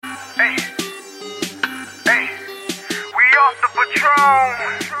off the Patron.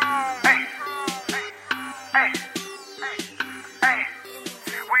 Hey, hey, hey,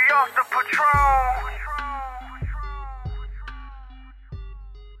 we off the Patron.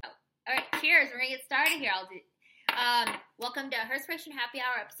 All right, cheers. We're gonna get started here. Welcome to Herspiration Happy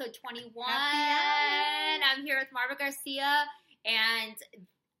Hour, episode 21. I'm here with Marva Garcia, and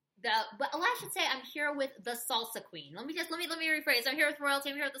I should say I'm here with the Salsa Queen. Let me rephrase. I'm here with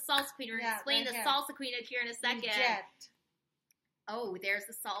royalty. I'm here with the Salsa Queen. We're gonna explain the Salsa Queen here in a second. Oh, there's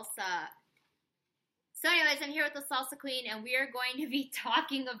the salsa. So, anyways, I'm here with the Salsa Queen, and we are going to be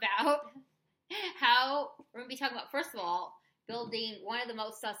talking about first of all, building one of the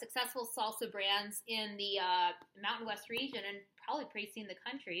most successful salsa brands in the Mountain West region, and probably pretty seen in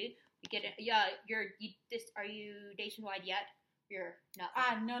the country. We get it. Yeah, are you nationwide yet? You're not.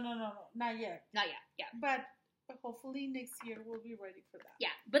 No, not yet. Not yet. Yeah, but hopefully next year we'll be ready for that.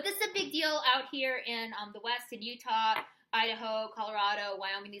 Yeah, but this is a big deal out here in the West, in Utah, Idaho, Colorado,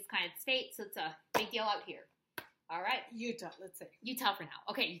 Wyoming, these kind of states. So it's a big deal out here. All right, Utah, let's say Utah for now.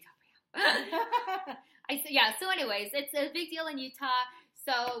 Okay, Utah for now. So anyways, it's a big deal in Utah.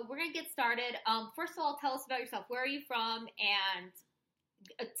 So we're going to get started. First of all, tell us about yourself. Where are you from? And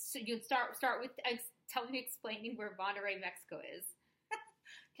so you can start with explaining where Monterrey, Mexico is.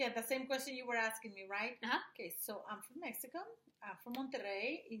 Okay, the same question you were asking me, right? Uh-huh. Okay, so I'm from Mexico. From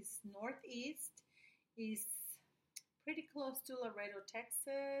Monterrey. Is northeast. Is pretty close to Laredo,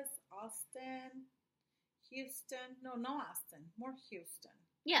 Texas, Austin, Houston. No, Austin. More Houston.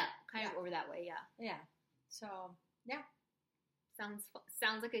 Yeah, kind of over that way, yeah. Yeah. So, yeah.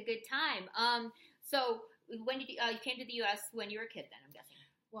 Sounds like a good time. So when did you came to the U.S. when you were a kid then, I'm guessing?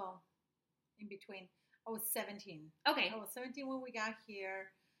 Well, in between. I was 17. Okay. I was 17 when we got here.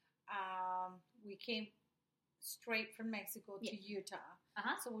 We came straight from Mexico to Utah.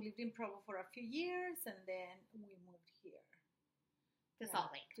 Uh-huh. So we lived in Provo for a few years, and then we moved here. To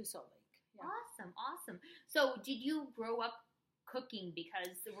Salt Lake. Yeah. Awesome. So did you grow up cooking?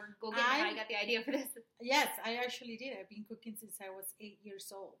 Because how I got the idea for this. Yes, I actually did. I've been cooking since I was 8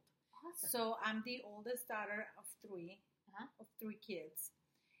 years old. Awesome. So I'm the oldest daughter of three kids.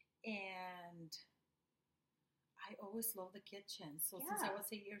 And I always loved the kitchen. So since I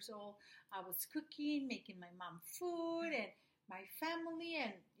was 8 years old, I was cooking, making my mom food and my family,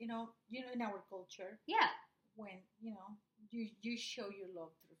 and in our culture. Yeah. When, you show your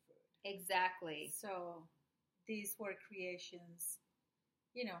love through food. Exactly. So these were creations,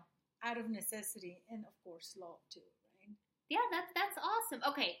 out of necessity and of course love too, right? Yeah, that's awesome.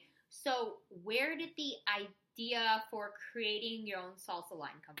 Okay. So where did the idea for creating your own salsa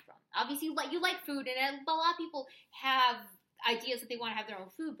line come from? Obviously, you like food, and a lot of people have ideas that they want to have their own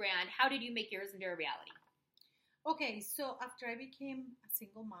food brand. How did you make yours into a reality? Okay, so after I became a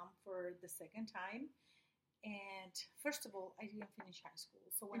single mom for the second time, and first of all, I didn't finish high school.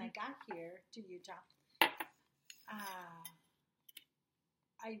 So when I got here to Utah,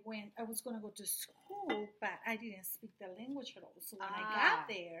 I was going to go to school, but I didn't speak the language at all. So when I got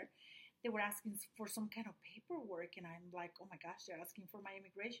there, they were asking for some kind of paperwork, and I'm like, oh my gosh, they're asking for my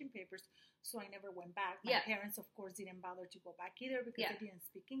immigration papers. So I never went back. My parents, of course, didn't bother to go back either because they didn't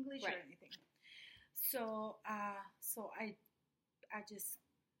speak English or anything. So I just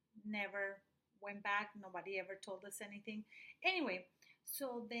never went back. Nobody ever told us anything. Anyway,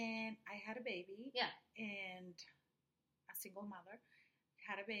 so then I had a baby. Yeah. And a single mother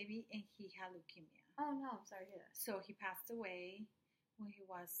had a baby, and he had leukemia. Oh no, I'm sorry to hear that. So he passed away when he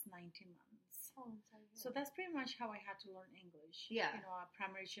was 19 months. Oh, I'm sorry to hear that. So that's pretty much how I had to learn English. Yeah. At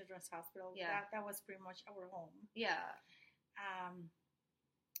Primary Children's Hospital. Yeah. That was pretty much our home. Yeah.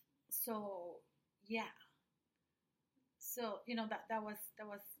 So yeah. So that was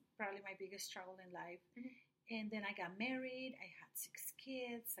probably my biggest struggle in life. Mm-hmm. And then I got married. I had 6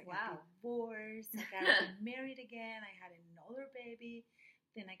 kids. I got divorced. I got married again. I had another baby.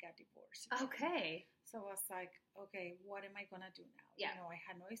 Then I got divorced. Okay. So I was like, okay, what am I going to do now? Yeah. I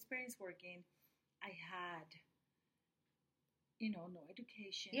had no experience working. I had, no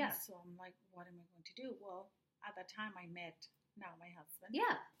education. Yeah. So I'm like, what am I going to do? Well, at that time I met now my husband.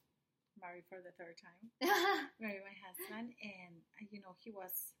 Yeah. Married for the third time. Married my husband. And, he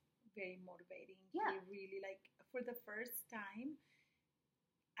was very motivating. Yeah. He really, for the first time,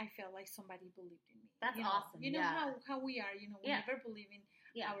 I felt like somebody believed in me. That's awesome. You know how we are. We never believe in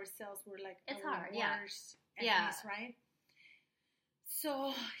ourselves. We're like it's our hard. worst enemies, right?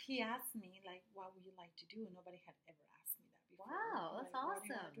 So he asked me, what would you like to do? Nobody had ever asked me that before. Wow, that's awesome. What do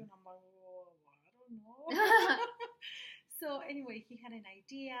you want to do? And I'm like, I don't know. So anyway, he had an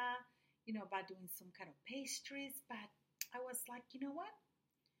idea, about doing some kind of pastries, but I was like, you know what?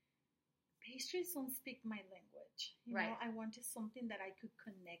 streets don't speak my language. You Right. know, I wanted something that I could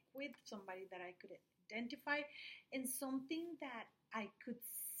connect with, somebody that I could identify, and something that I could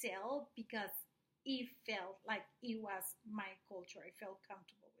sell because it felt like it was my culture. I felt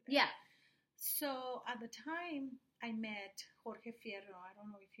comfortable with it. Yeah. So at the time, I met Jorge Fierro. I don't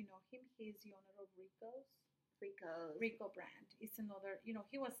know if you know him. He's the owner of Rico brand. It's another,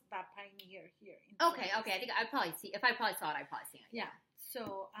 he was that pioneer here. Okay. I think I probably see. If I probably saw it, I probably seen it. Yeah.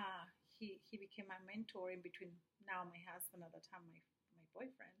 So he became my mentor in between now my husband, at the time my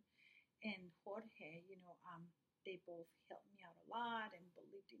boyfriend, and Jorge. They both helped me out a lot and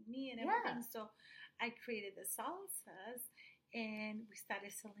believed in me and everything. So I created the salsas, and we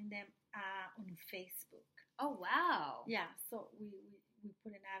started selling them on Facebook. Oh wow. Yeah. So we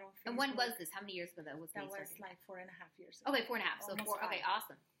put an ad on Facebook. And when was this? How many years ago that was? That was like 4.5 years ago. Okay, 4.5. So Almost 4. Okay, 5.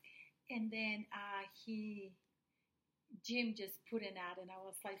 awesome. And then Jim just put an ad, and I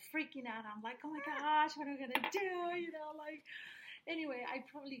was like freaking out. I'm like, oh my gosh, what am I gonna do? Anyway, I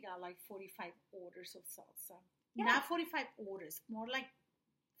probably got like 45 orders of salsa. Yeah. Not 45 orders, more like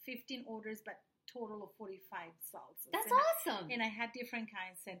 15 orders, but total of 45 salsas. That's awesome. And I had different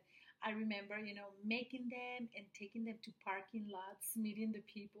kinds, and I remember, making them and taking them to parking lots, meeting the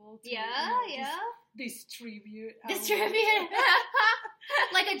people. To, distribute.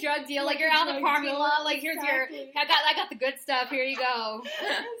 Like a drug deal. Like you're out in the parking lot. Like here's exactly. I got the good stuff. Here you go.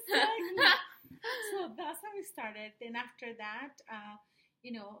 Exactly. So that's how we started. Then after that,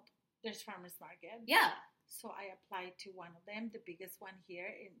 there's farmers market. Yeah. So I applied to one of them, the biggest one here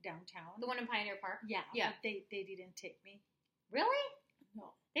in downtown. The one in Pioneer Park. Yeah. Yeah. But they didn't take me. Really?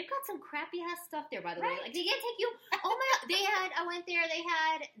 No. They've got some crappy ass stuff there, by the Right. way. Like they didn't take you. Oh my god! I went there. They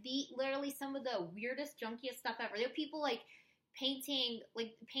had literally some of the weirdest, junkiest stuff ever. There were people like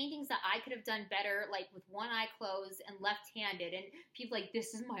paintings that I could have done better, like with one eye closed and left-handed, and people like,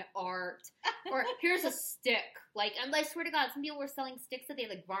 this is my art. Or here's a stick. Like, and I swear to God, some people were selling sticks that they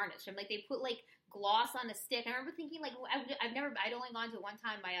like varnished. I'm like, they put like gloss on a stick. I remember thinking like, I'd only gone to it one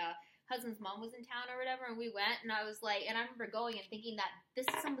time. My husband's mom was in town or whatever, and we went, and I was like, and I remember going and thinking that this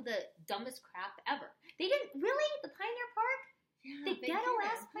is some of the dumbest crap ever. They didn't really the Pioneer Park. Yeah, The ghetto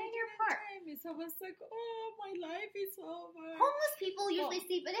ass Pioneer Park. So I was like, oh, my life is over. Homeless people usually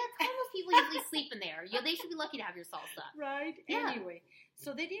sleep, but homeless people usually sleep in there. They should be lucky to have your salsa. Right. Yeah. Anyway,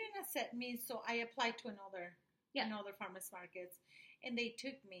 so they didn't accept me, so I applied to another farmers markets, and they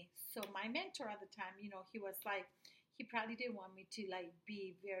took me. So my mentor at the time, he was like, he probably didn't want me to like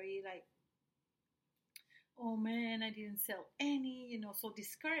be very like, oh man, I didn't sell any, so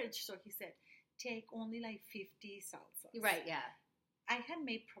discouraged. So he said, take only like 50 salsas. Right, yeah. I had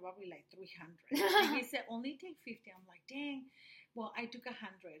made probably like 300. And he said, only take 50. I'm like, dang. Well, I took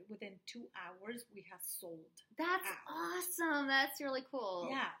 100. Within 2 hours, we have sold. That's awesome. That's really cool.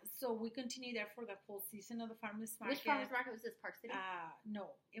 Yeah. So we continued there for the whole season of the farmers market. Which farmers market was this? Park City?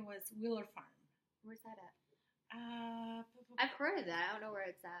 No, it was Wheeler Farm. Where's that at? Uh, I've heard of that. I don't know where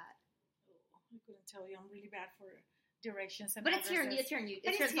it's at. I couldn't tell you. I'm really bad for directions and But it's here in addresses. It's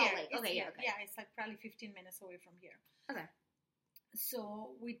here in Salt Lake. Okay, here. okay. Yeah, it's like probably 15 minutes away from here. Okay.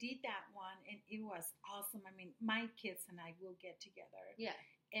 So we did that one, and it was awesome. I mean, my kids and I will get together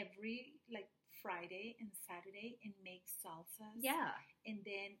every like Friday and Saturday and make salsas. Yeah. And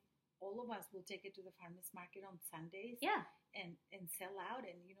then all of us will take it to the farmers market on Sundays. Yeah. And sell out.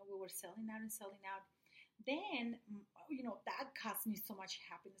 And, we were selling out. Then, that caused me so much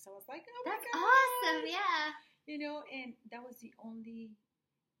happiness. I was like, oh my God. That's awesome. Yeah. And that was the only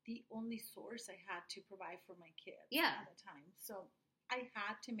source I had to provide for my kids at the time. So I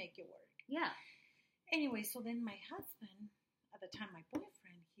had to make it work. Yeah. Anyway, so then my husband, at the time my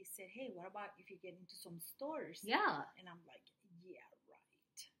boyfriend, he said, hey, what about if you get into some stores? Yeah. And I'm like, yeah,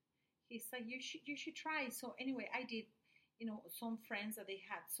 right. He's like, you should try. So anyway, I did, some friends that they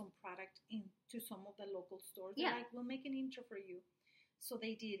had some product into some of the local stores. They're like, we'll make an intro for you. So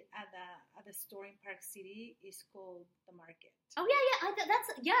they did at the store in Park City. It's called The Market. Oh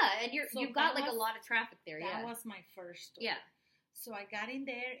yeah. And you've got like a lot of traffic there. That was my first store. Yeah. So I got in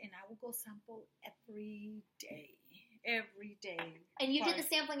there, and I would go sample every day. And you did the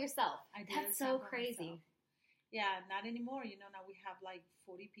sampling yourself. I did. That's so crazy. Myself. Yeah, not anymore. Now we have like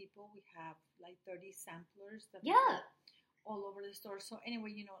 40 people. We have like 30 samplers. That all over the store. So anyway,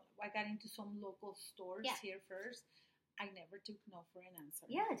 I got into some local stores here first. I never took no for an answer.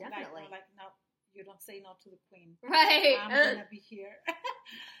 Yeah, definitely. Like no, you don't say no to the queen. Right. I'm gonna be here.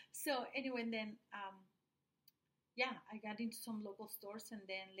 So anyway, and then I got into some local stores, and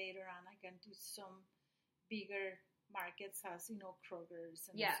then later on I got into some bigger markets as Kroger's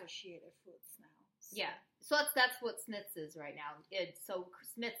and Associated Foods now. Yeah. So that's what Smith's is right now. So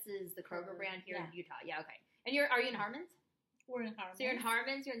Smith's is the Kroger Kroger, brand here yeah. in Utah. Yeah, okay. And are you in Harmon's? We're in Harmon. So you're in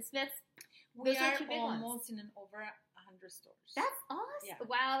Harmon's, you're in Smith's. We Those are are two big ones. almost in over 100 stores. That's awesome. Yeah.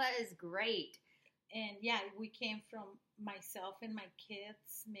 Wow, that is great. And yeah, we came from myself and my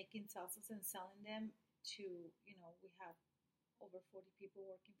kids making salsas and selling them to, we have over 40 people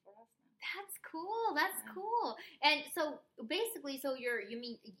working for us now. That's cool. That's Yeah. cool. And so basically, so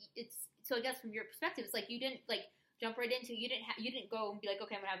so I guess from your perspective, it's like you didn't like jump right into, you didn't go and be like,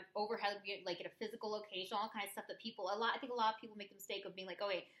 okay, I'm gonna have overhead, like at a physical location, all kinds of stuff that I think a lot of people make the mistake of being like,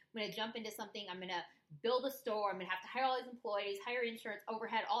 okay, I'm gonna jump into something, I'm gonna build a store, I'm gonna have to hire all these employees, hire insurance,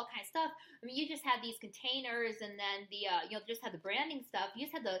 overhead, all kinds of stuff. I mean, you just had these containers, and then the just had the branding stuff. You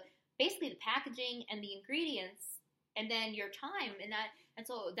just had basically the packaging and the ingredients, and then your time, and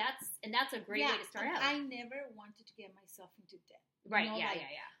so that's a great way to start out. I never wanted to get myself into debt. Right? Yeah.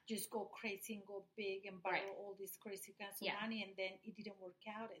 Yeah. Just go crazy and go big and borrow Right. all this crazy kinds of Yeah. money, and then it didn't work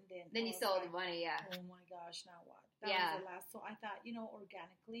out, and then Then you I was sold the like, money. Yeah. oh my gosh, now what? That Yeah. was the last. So I thought,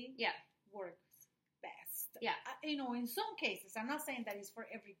 organically, Yeah. works best. Yeah. In some cases, I'm not saying that it's for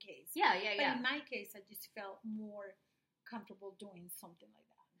every case. Yeah. But in my case, I just felt more comfortable doing something like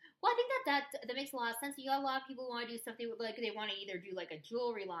that. Well, I think that makes a lot of sense. You got a lot of people who want to do stuff. They want to either do like a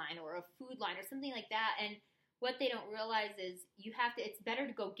jewelry line or a food line or something like that. And what they don't realize is it's better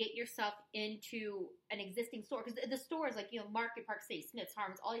to go get yourself into an existing store, because the stores like Market, Park City, Smith's,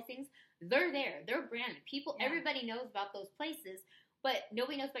 Harmon's, all these things, they're there, they're branded. People, Yeah. everybody knows about those places, but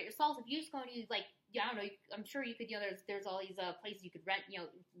nobody knows about your salsa. If you just go into I don't know, I'm sure you could. There's all these places you could rent.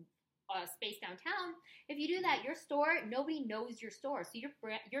 Space downtown. If you do that, your store, nobody knows your store, so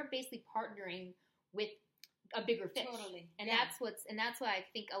you're basically partnering with a bigger fish. Totally. And Yeah. that's why I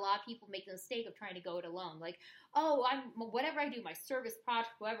think a lot of people make the mistake of trying to go it alone. Like, oh, whatever I do, my service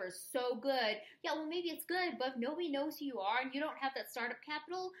project, whatever, is so good. Yeah, well, maybe it's good, but if nobody knows who you are and you don't have that startup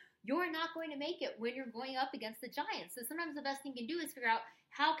capital, you're not going to make it when you're going up against the giants. So sometimes the best thing you can do is figure out,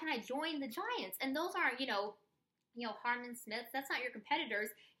 how can I join the giants? And those aren't, Harmon, Smith, that's not your competitors.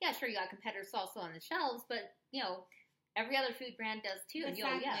 Yeah, sure, you got competitors also on the shelves, but, every other food brand does too.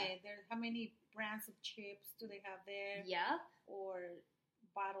 Exactly. And How many brands of chips do they have there? yeah. Or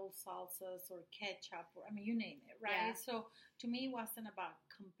bottled salsas or ketchup, or you name it, right? Yeah. So to me, it wasn't about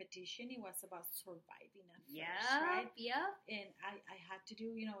competition. It was about surviving at Yeah. first, right? Yeah. And I had to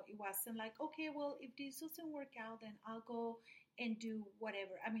do, it wasn't like, okay, well, if this doesn't work out, then I'll go and do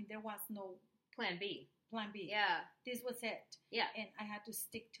whatever. There was no Plan B. plan B. Yeah. This was it. Yeah. And I had to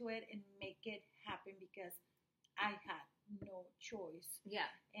stick to it and make it happen, because I had no choice. Yeah.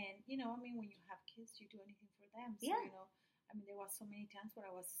 And, when you have kids, you do anything for them. So, Yeah. there was so many times where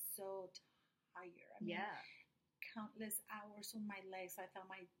I was so tired. Yeah. Countless hours on my legs. I thought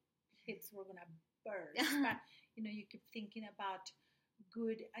my hips were going to burst. But, you keep thinking about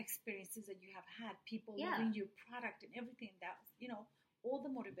good experiences that you have had, people Yeah. loving your product and everything. That, all the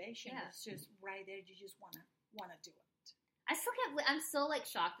motivation Yeah. is just right there. You just want to do it. I'm still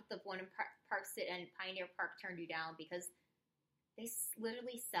shocked that the one in Park City and Pioneer Park turned you down, because they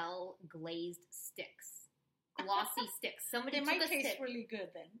literally sell glazed sticks, glossy sticks. Somebody They took might a taste stick. really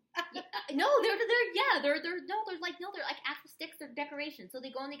good then. They're like actual sticks. They're decoration. So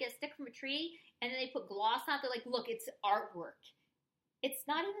they go and they get a stick from a tree, and then they put gloss on it. They're like, look, it's artwork. It's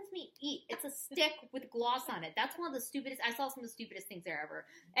not even something to eat. It's a stick with gloss on it. That's one of the stupidest. I saw some of the stupidest things there ever.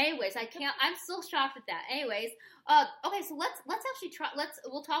 Anyways, I'm still shocked at that. Anyways, okay, so let's actually try.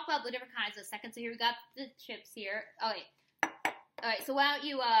 We'll talk about the different kinds in a second. So here we got the chips here. Okay. All right. So why don't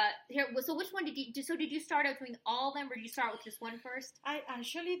you here? So which one did you do? So did you start out doing all of them, or did you start with just one first?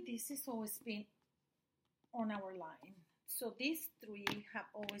 This has always been on our line. So these three have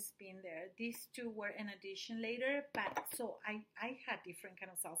always been there. These two were an addition later, but so I had different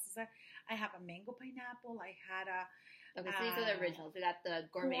kind of salsas. I have a mango pineapple. I had a Okay, so these are the originals. We got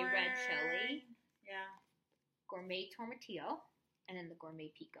the gourmet red chili, yeah, gourmet tomatillo, and then the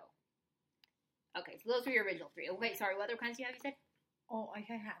gourmet pico. Okay, so those are your original three. Okay, sorry, what other kinds do you have, you said? Oh, I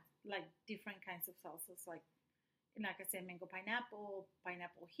had different kinds of salsas, like I said, mango pineapple,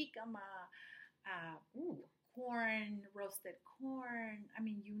 pineapple jicama, Ooh. corn, roasted corn.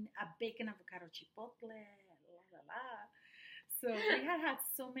 A bacon avocado chipotle, la la la. So we had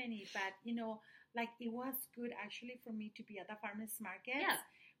so many, but it was good actually for me to be at the farmers market. Yeah.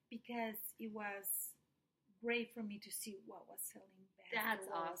 Because it was great for me to see what was selling best. That's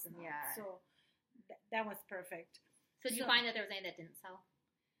or what was awesome, not. yeah. So that was perfect. So did you find that there was any that didn't sell?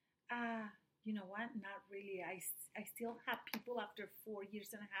 You know what? Not really. I still have people after 4 years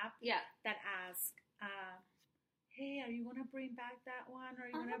and a half Yeah. that ask, hey, are you gonna bring back that one? Or are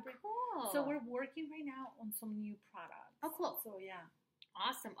you Oh, gonna bring? cool. So we're working right now on some new products. Oh, cool. So yeah.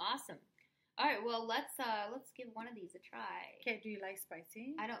 Awesome. All right, well, let's give one of these a try. Okay, do you like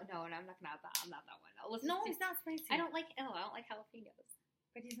spicy? I don't know, and I'm not that one. No, it's not spicy. I don't like jalapenos.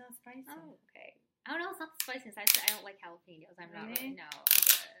 But it's not spicy. Oh, okay. I don't know. It's not the spiciness. I said I don't like jalapenos. I'm not really. Really? No, I'm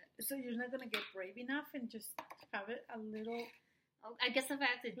good. So you're not gonna get brave enough and just have it a little Oh, I guess if I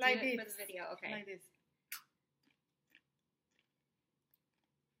have to do like it this for the video, okay. like this.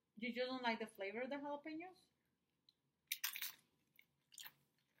 You just don't like the flavor of the jalapenos?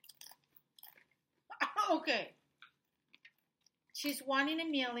 Okay. She's one in a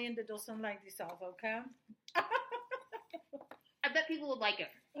million that doesn't like this sauce, okay? I bet people would like it.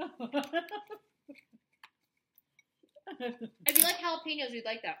 If you like jalapenos, you'd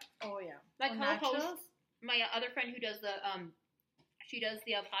like that. Oh yeah. Like Oh, her host, nachos? my other friend who does the she does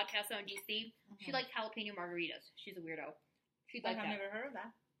the podcast on DC. She Mhm. likes jalapeno margaritas. She's a weirdo. She'd like I've that. never heard of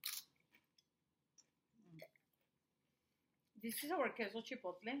that. This is our queso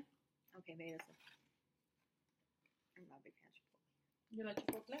chipotle. Okay, maybe this. I'm not a big fan of chipotle. You like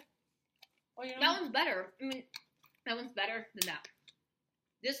chipotle? Oh, you That one's better. I mean, that one's better than that.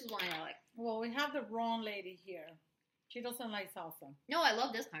 This is one I like. Well, we have the wrong lady here. She doesn't like salsa. No, I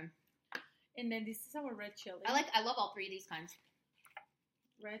love this kind. And then this is our red chili. I love all three of these kinds.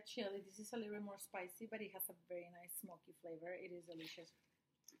 Red chili. This is a little bit more spicy, but it has a very nice smoky flavor. It is delicious.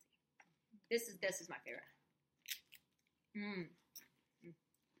 This is my favorite. And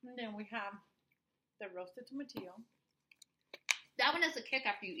then we have the roasted tomatillo. That one has a kick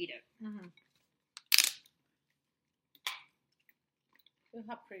after you eat it. Mm-hmm. Look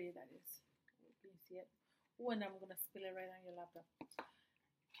how pretty that is. Can you see it? Oh, and I'm gonna spill it right on your laptop.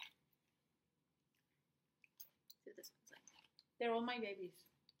 See what this one's like. They're all my babies.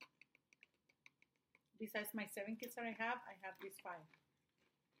 Besides my 7 kids that I have these 5.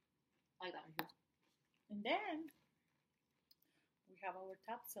 I like that one too. And then we have our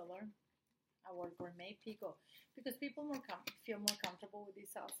top seller, our gourmet pico, because people feel more comfortable with this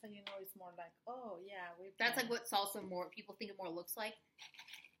salsa. You know, it's more like, oh yeah, That's like what salsa more people think it more looks like.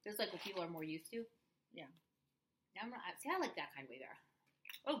 This is like what people are more used to. Yeah. Now I like that kind way better.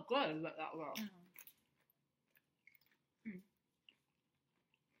 Oh, good. That well.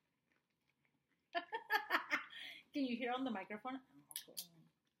 Can you hear on the microphone?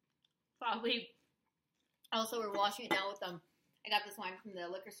 Probably. Also, we're washing it down with I got this wine from the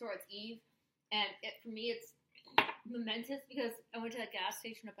liquor store. It's Eve, and for me, it's momentous because I went to that gas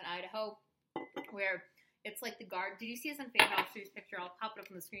station up in Idaho, where it's like the guard. Did you see this on Facebook? I'll show you this picture. I'll pop it up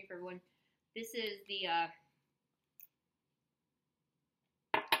on the screen for everyone. This is the.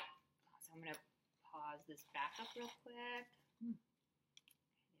 So I'm gonna pause this back up real quick. There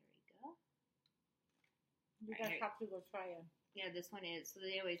we go. You All guys right. have to go try it. Yeah, this one is. So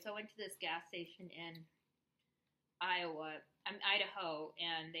anyway, so I went to this gas station in Idaho,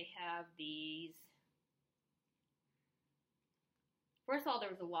 and they have these. First of all, there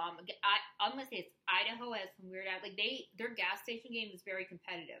was a llama. I'm gonna say it's Idaho has some weird like their gas station game is very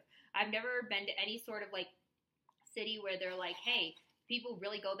competitive. I've never been to any sort of like city where they're like, hey, people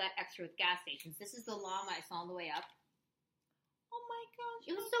really go that extra with gas stations. This is the llama I saw on the way up. Oh my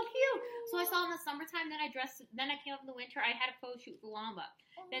gosh. It was so cute. So I saw in the summertime. Then I came up in the winter. I had a photo shoot with the llama.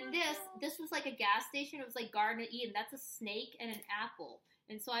 Then this was like a gas station. It was like Garden of Eden. That's a snake and an apple.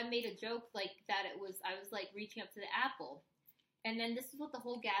 And so I made a joke like that. I was like reaching up to the apple. And then this is what the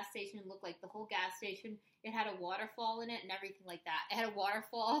whole gas station looked like. The whole gas station, it had a waterfall in it and everything like that. It had a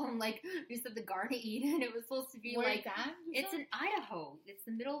waterfall and like you said the Garden of Eden. It was supposed to be Where's like that? it's in Idaho. It's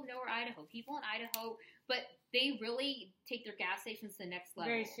the middle of nowhere, Idaho. People in Idaho, but they really take their gas stations to the next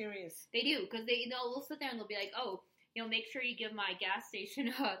level. Very serious. They do, because they'll sit there and they'll be like, oh, make sure you give my gas station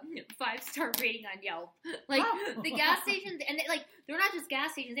a 5-star rating on Yelp. Like the gas stations, and they're not just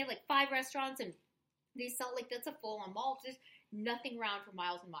gas stations. They have like 5 restaurants, and they sell that's a full-on mall. There's nothing around for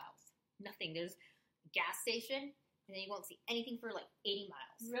miles and miles. Nothing. There's a gas station, and then you won't see anything for like 80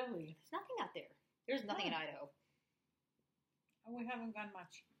 miles. Really? There's nothing out there. There's nothing in Idaho. We haven't gone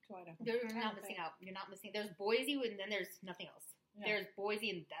much to Idaho. You're not missing out. You're not missing. There's Boise, and then there's nothing else. Yeah. There's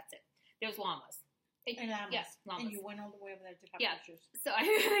Boise, and that's it. There's llamas. And llamas. Yes, llamas. And you went all the way over there to have Yeah. pictures. So I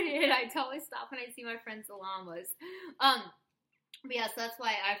did. I always stop when I see my friends the llamas. But yeah, so that's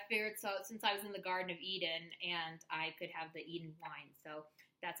why I figured. So since I was in the Garden of Eden, and I could have the Eden wine, so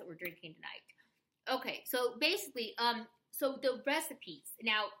that's what we're drinking tonight. Okay, so basically, so the recipes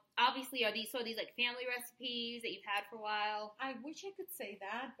now. Obviously, are these like family recipes that you've had for a while? I wish I could say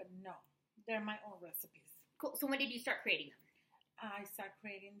that, but no. They're my own recipes. Cool. So when did you start creating them? I started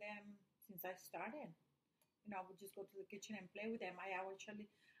creating them since I started. You know, I would just go to the kitchen and play with them.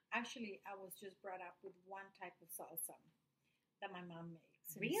 Actually, I was just brought up with one type of salsa that my mom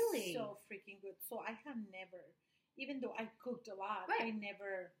makes. And Really? it's so freaking good. So I have never, even though I cooked a lot, Right. I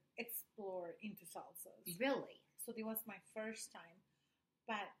never explored into salsas. Really? So it was my first time.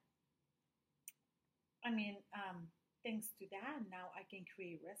 But I mean, thanks to that, now I can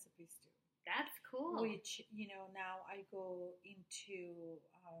create recipes too. That's cool. Which, you know, now I go into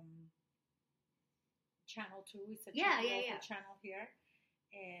Channel 2. It's a local channel here.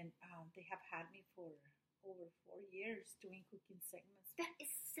 And they have had me for over 4 years doing cooking segments That is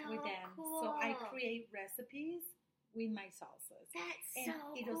so with them. cool. So I create recipes with my salsas. That's And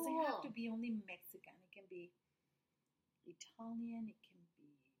so it cool. doesn't have to be only Mexican. It can be Italian. It can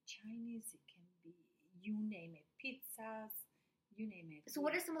be Chinese. It can be, you name it, pizzas. You name it. So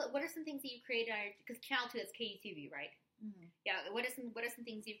what are some things that you created? Because Channel 2 is KUTV, right? Mm-hmm. Yeah. What are some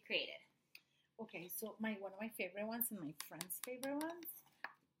things you've created? Okay, so one of my favorite ones and my friend's favorite ones.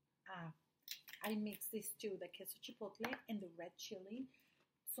 I mix these two, the queso chipotle and the red chili.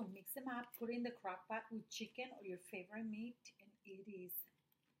 So mix them up, put it in the crock pot with chicken or your favorite meat, and it is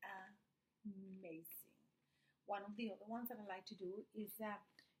amazing. One of the other ones that I like to do is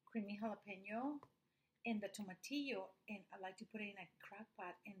creamy jalapeno and the tomatillo, and I like to put it in a crock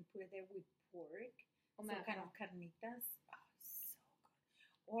pot and put it there with pork. Oh So my kind God. of carnitas. Oh, so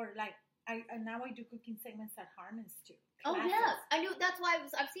good. Or like, now I do cooking segments at Harmon's too. Oh Classes. yeah, I knew. That's why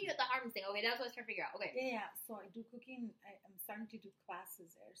I've seen you at the Harmon's thing. Okay, that's what I was trying to figure out. Okay, Yeah, so I do cooking. I'm starting to do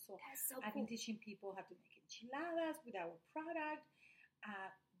classes there. So that's so I've cool. been teaching people how to make enchiladas with our product.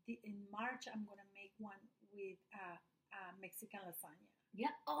 In March, I'm going to make one with Mexican lasagna.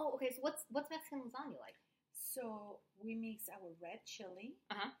 Yeah. Oh, okay. So what's Mexican lasagna like? So we mix our red chili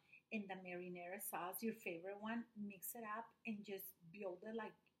Uh-huh. and the marinara sauce, your favorite one, mix it up and just build it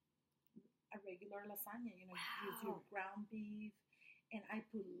like a regular lasagna. You know, use your Wow. ground beef, and I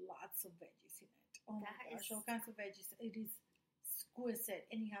put lots of veggies in it. Oh my That gosh, is- all kinds of veggies. It is exquisite,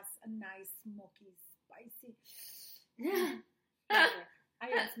 and it has a nice, smoky, spicy flavor. I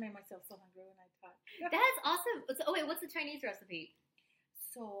just made myself so hungry when I thought. That's awesome. So, wait, what's the Chinese recipe?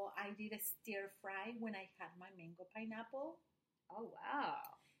 So I did a stir fry when I had my mango pineapple. Oh wow.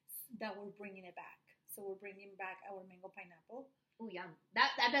 That we're bringing it back. So we're bringing back our mango pineapple. Oh yum.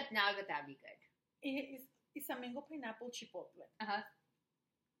 I bet that'd be good. It's a mango pineapple chipotle.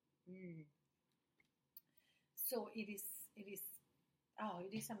 Mm. So it is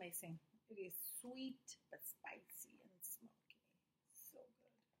amazing. It is sweet but spicy and smoky. So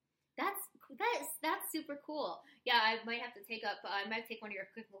good. That's super cool. Yeah, I might have to take one of your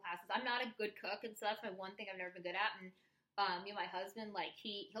cooking classes. I'm not a good cook, and so that's my one thing I've never been good at. And me and my husband, like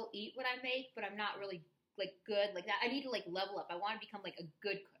he'll eat what I make, but I'm not really like good like that. I need to like level up. I want to become like a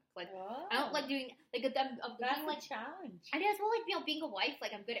good cook. Like I don't like doing like I'm That's being, like a challenge. I as well like being a wife.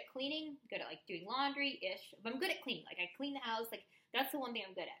 Like I'm good at cleaning, good at like doing laundry ish. But I'm good at cleaning. Like I clean the house. Like that's the one thing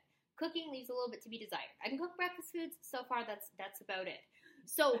I'm good at. Cooking leaves a little bit to be desired. I can cook breakfast foods. So far, that's about it.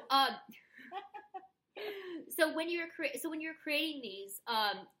 So so when you're creating these,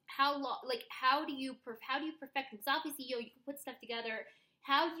 how do you perfect them? Because obviously you can put stuff together.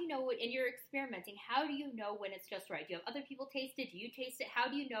 How do you know and you're experimenting? How do you know when it's just right? Do you have other people taste it? Do you taste it? How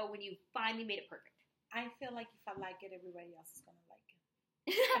do you know when you finally made it perfect? I feel like if I like it, everybody else is gonna like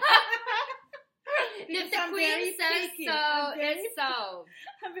it. If Because the I'm queen very says picky. so, it's so.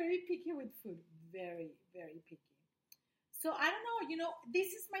 I'm very picky with food. Very, very picky. So I don't know. You know, this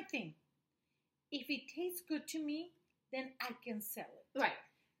is my thing. If it tastes good to me, then I can sell it Right.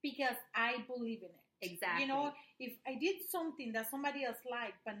 because I believe in it. Exactly. You know, if I did something that somebody else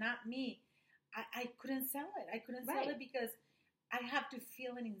liked but not me, I couldn't sell it. I couldn't sell Right. it because I have to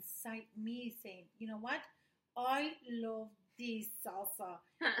feel it inside me saying, you know what? I love this salsa.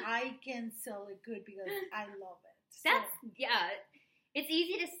 I can sell it good because I love it. So, It's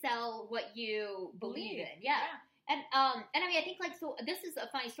easy to sell what you believe in. Yeah. And I mean, I think like, so this is a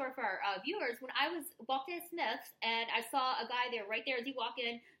funny story for our viewers. When I walked in Smith's and I saw a guy there, right there as you walk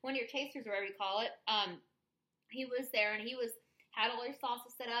in, one of your tasters or whatever you call it, he was there and had all your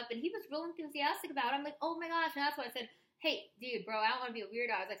sauces set up and he was real enthusiastic about it. I'm like, oh my gosh. And that's why I said, hey, dude, bro, I don't want to be a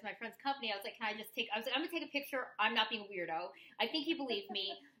weirdo. I was like, to my friend's company, I was like, I'm going to take a picture. I'm not being a weirdo. I think he believed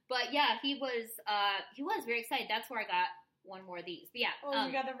me. But yeah, he was very excited. That's where I got one more of these. But yeah. Oh,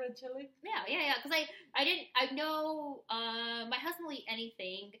 you got the red chili? Yeah. Because I know my husband will eat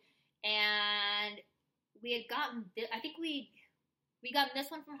anything, and we had gotten. I think we got this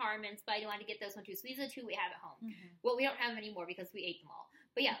one from Harmon's, but I wanted to get this one too. So these are the two we have at home. Mm-hmm. Well, we don't have them anymore because we ate them all.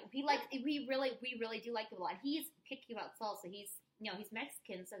 But yeah, we really do like them a lot. He's picky about salsa. He's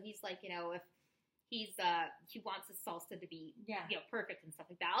Mexican, so he's like, if he wants his salsa to be Yeah. perfect and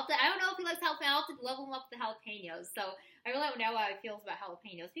stuff like that. I don't know if he likes jalapeno. I'll have to level him up with the jalapenos. So I really don't know how he feels about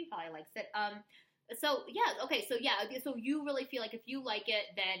jalapenos. He probably likes it. So yeah, okay. So yeah, so you really feel like if you like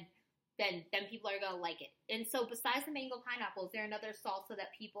it, then people are gonna like it. And so besides the mango pineapple, is there another salsa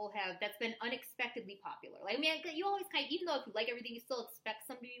that people have that's been unexpectedly popular? Like, I mean, you always even though if you like everything, you still expect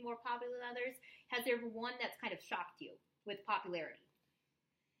some to be more popular than others. Has there ever one that's kind of shocked you with popularity?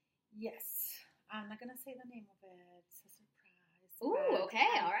 Yes. I'm not gonna say the name of it. It's a surprise. Ooh, but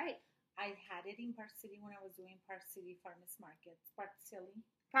okay, all right. I had it in Park City when I was doing Park City Farmers Markets. Park City.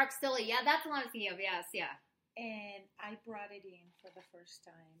 Park City, yeah, that's the one I was thinking of. Yes, yeah. And I brought it in for the first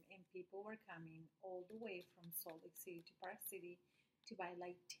time, and people were coming all the way from Salt Lake City to Park City to buy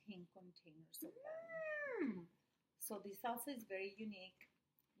like 10 containers of them. So this salsa is very unique.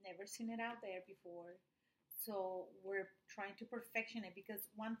 Never seen it out there before. So we're trying to perfection it, because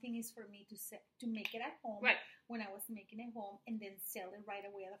one thing is for me to make it at home, Right. when I was making it home, and then sell it right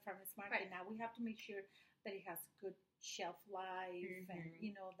away at the farmers market. Right. Now we have to make sure that it has good shelf life, and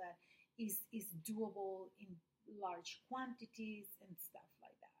that is doable in large quantities and stuff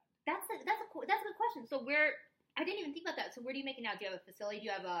like that. That's a good question. So I didn't even think about that. So where do you make it now? Do you have a facility? Do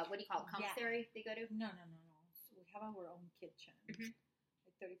you have a, what do you call it, commissary they go to? No. So we have our own kitchen,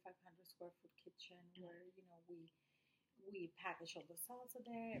 like 3,500 square foot kitchen, where we package all the salsa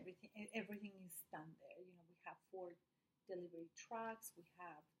there. Everything is done there. We have 4 delivery trucks. We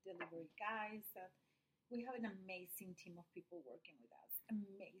have delivery guys. We have an amazing team of people working with us.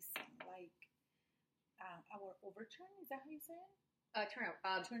 Amazing, like our overturn. Is that how you say it?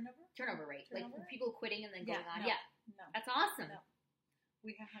 Turnover rate, like people quitting and then going on. No, that's awesome. No.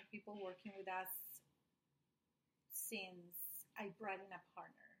 We have had people working with us since I brought in a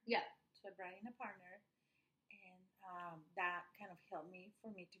partner. Yeah. So I brought in a partner, and that kind of helped me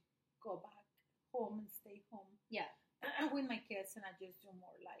to go back home and stay home. Yeah. With my kids, and I just do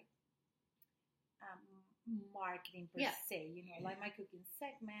more like marketing per se. Like my cooking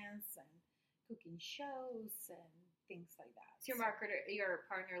segments and cooking shows and things like that. So your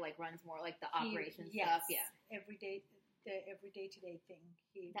partner like runs more like the operations stuff. Yeah. Every day, the everyday today thing.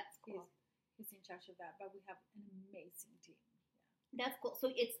 That's cool. He's in charge of that, but we have an amazing team. That's cool. So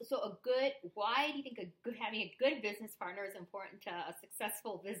why do you think having a good business partner is important to a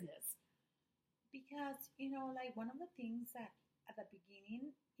successful business? Because, like one of the things that at the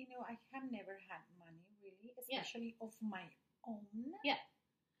beginning, I have never had money really, especially of my own. Yeah.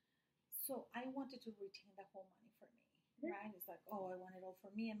 So I wanted to retain the whole money for me, right? It's like, I want it all for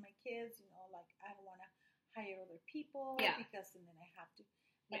me and my kids, like I don't want to hire other people because and then I have to.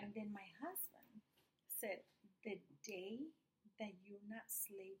 Yeah. And then my husband said, the day that you're not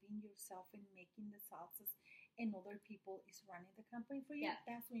slaving yourself and making the salsas and other people is running the company for you,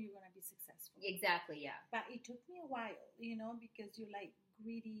 that's when you're going to be successful. Exactly, yeah. But it took me a while, because you're like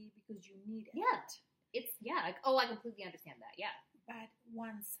greedy because you need it. Yeah. I completely understand that, yeah. But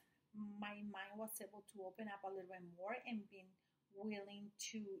once my mind was able to open up a little bit more and being willing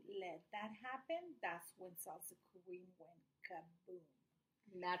to let that happen, that's when Salsa Queen went kaboom.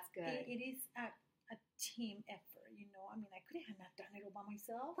 That's good. It is a team effort, I mean, I could have not done it all by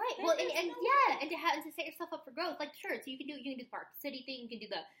myself. Right. Well, and to set yourself up for growth, like sure. So you can do the Park City thing. You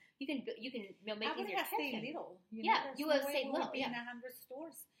can make I would have stayed little. You would have stayed little. In 100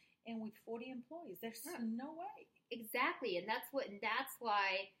 stores and with 40 employees, there's no way. Exactly, and that's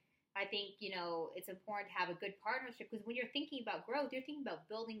why I think it's important to have a good partnership, because when you're thinking about growth, you're thinking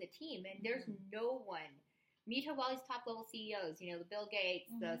about building the team, and there's no one. Meet all these top-level CEOs, the Bill Gates,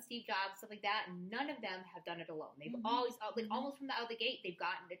 the Steve Jobs, stuff like that, and none of them have done it alone. They've always, almost from out of the gate, they've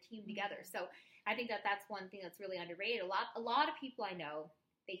gotten a team together. So I think that's one thing that's really underrated. A lot of people I know,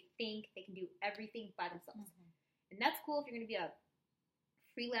 they think they can do everything by themselves. And that's cool if you're going to be a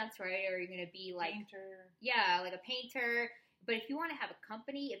freelance writer, or you're going to be like... Painter. Yeah, like a painter. But if you want to have a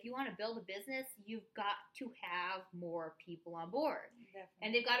company, if you want to build a business, you've got to have more people on board. Definitely.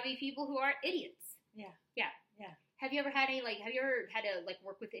 And they've got to be people who aren't idiots. Yeah. Have you ever had to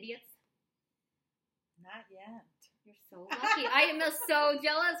work with idiots? Not yet. You're so lucky. I am so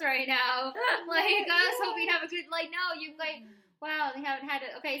jealous right now. Like, I was hoping to have a good, wow, they haven't had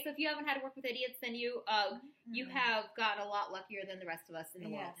it. Okay, so if you haven't had to work with idiots, then you have gotten a lot luckier than the rest of us in the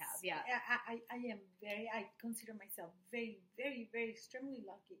world have. Yeah. I consider myself very, very, very extremely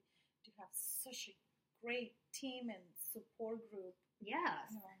lucky to have such a great team and support group.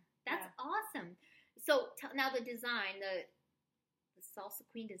 Yes. That's awesome. So now the design, the Salsa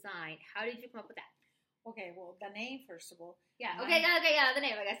Queen design, how did you come up with that? Okay, well, the name, first of all. Yeah, the name,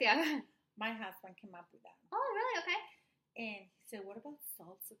 I guess, yeah. My husband came up with that. Oh, really? Okay. And he said, what about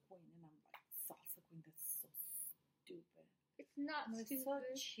Salsa Queen? And I'm like, Salsa It's not No, it's stupid. so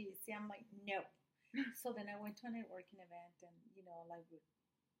cheesy. I'm like, no. So then I went to a networking event and, like with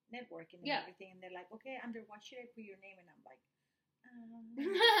networking and everything. And they're like, okay, under what should I put your name? And I'm like,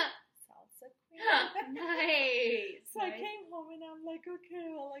 salsa queen. Nice. So I came home and I'm like, okay,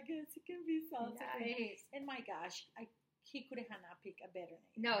 well, I guess it can be salsa queen. Nice. And my gosh, he could have not picked a better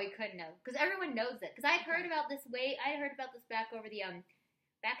name. No, he couldn't have, because everyone knows it. Because I had heard about this back over the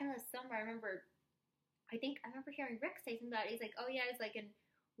back in the summer. I remember hearing Rick say something about it. He's like, oh yeah, he's like, and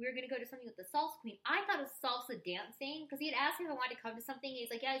we were gonna go to something with the salsa queen. I thought it was salsa dancing because he had asked me if I wanted to come to something.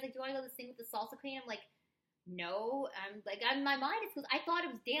 He's like, yeah. He's like, do you want to go to this thing with the salsa queen? I'm like, no. I'm like, in my mind, it's because I thought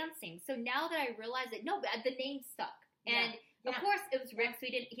it was dancing. So now that I realize it, no, but the name stuck. And of course, it was Rick, so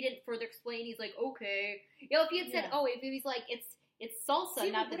he didn't further explain. He's like, okay. If he had said, if he was like, it's salsa,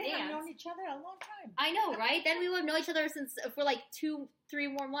 not the dance. We've known each other a long time. I know, right? Then we would have known each other for like 2-3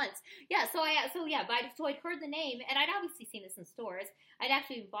 more months. Yeah, so I'd heard the name, and I'd obviously seen this in stores. I'd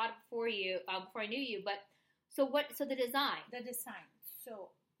actually bought it before I knew you. But so the design. The design. So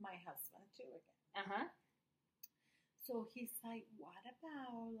my husband too again. So he's like, what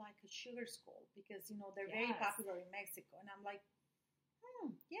about like a sugar skull? Because, they're very popular in Mexico. And I'm like,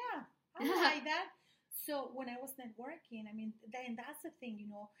 yeah, I like that. So when I was networking, I mean, that's the thing,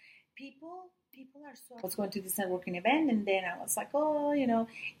 people are so... I was going to this networking event and then I was like,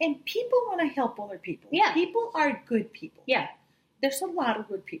 and people want to help other people. Yeah. People are good people. Yeah. There's a lot of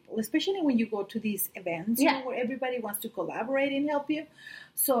good people, especially when you go to these events, where everybody wants to collaborate and help you.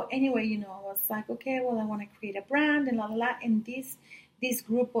 So anyway, I was like, okay, well, I want to create a brand and and this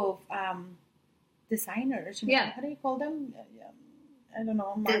group of designers, how do you call them? I don't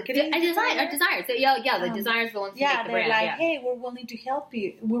know, marketing designers. So the designers are the ones who make the brand. They're like, hey, we're willing to help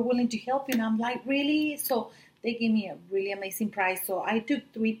you. And I'm like, really? So they gave me a really amazing price. So I took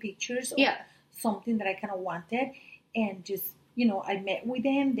 3 pictures of something that I kind of wanted, and just, I met with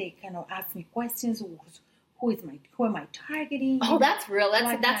them. They kind of asked me questions. Who am I targeting? Oh, that's real.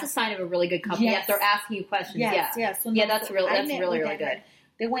 That's a sign of a really good company. Yes. If they're asking you questions. Yes. So that's really good.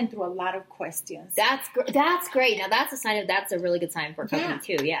 They went through a lot of questions. That's great. Now that's a really good sign for a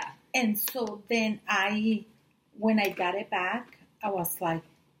company too. Yeah. And so then when I got it back, I was like,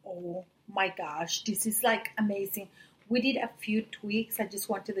 oh my gosh, this is like amazing. We did a few tweaks. I just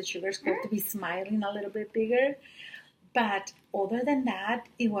wanted the sugar skull to be smiling a little bit bigger. But other than that,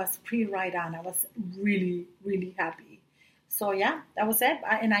 it was pretty right on. I was really, really happy. So yeah, that was it.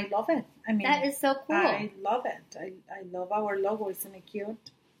 And I love it. I mean, that is so cool. I love it. I love our logo. Isn't it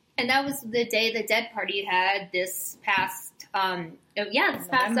cute? And that was the day the Dead Party you had this past November.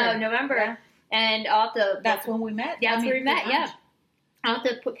 Yeah. And that's when we met. Yeah, that's where we met. Yeah. I'll have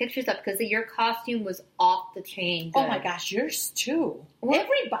to put pictures up because your costume was off the chain good. Oh my gosh, yours too.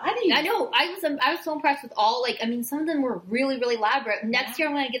 Everybody. I know. I was so impressed with all, some of them were really, really elaborate. Next year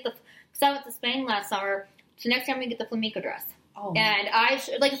I'm going to get because I went to Spain last summer, so next year I'm going to get the flamenco dress. Oh. And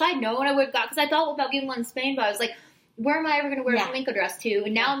if I'd known, I would have got, because I thought about getting one in Spain, but I was like, where am I ever going to wear a flamenco dress to?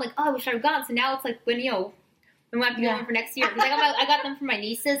 And now I'm like, oh, I wish I would have gone. So now it's like, when, we might be going for next year. Because I got them for my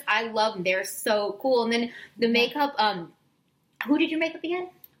nieces. I love them. They're so cool. And then the makeup, who did your makeup again?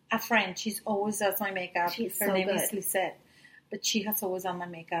 A friend. She's always does my makeup. Her name is Lisette. But she has always done my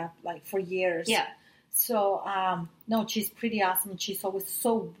makeup, for years. Yeah. So, no, she's pretty awesome. She's always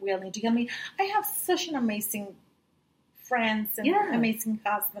so willing to help me. I have such an amazing friends and amazing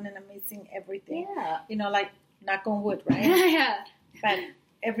husband and amazing everything. Yeah. Knock on wood, right? Yeah. But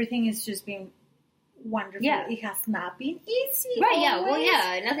everything has just been wonderful. Yeah. It has not been easy. Right, always. yeah. Well,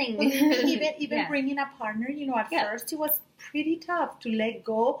 yeah, nothing. Even bringing a partner, at first it was pretty tough to let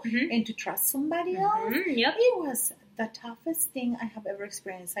go and to trust somebody else. Yep. It was the toughest thing I have ever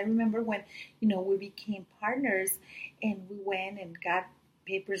experienced. I remember when, we became partners and we went and got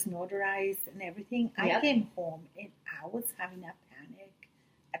papers notarized and everything. Yep. I came home and I was having a panic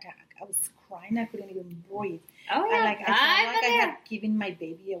attack. I was crying. I couldn't even breathe. Oh, yeah. I felt like I had given my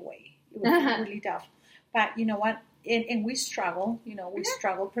baby away. It was really tough. But you know what? And we struggle. We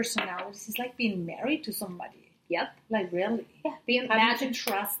struggle personalities. It's like being married to somebody. Yep. Like, really? Yeah. Imagine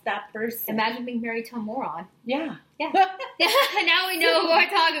trust that person. Imagine being married to a moron. Yeah. Yeah. Now we know what we're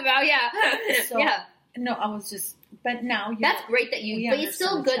talking about. Yeah. So, no, I was just... But now... That's great that you... But it's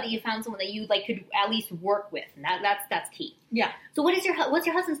still good that you found someone that you, could at least work with. And that's key. Yeah. So what's your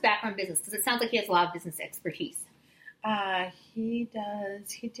husband's background in business? Because it sounds like he has a lot of business expertise. He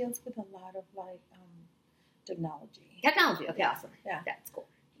does. He deals with a lot of, technology. Technology. Okay, awesome. Yeah. That's cool.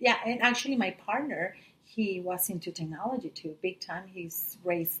 Yeah, and actually my partner... He was into technology too, big time. He's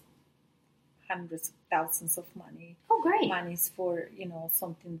raised hundreds of thousands of money. Oh, great! Monies for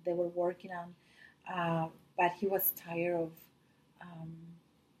something they were working on, but he was tired of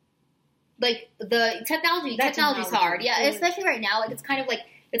like the technology's hard. Yeah, especially right now. Like it's kind of like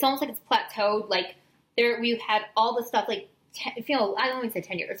it's almost like it's plateaued. Like we've had all the stuff like I don't want to say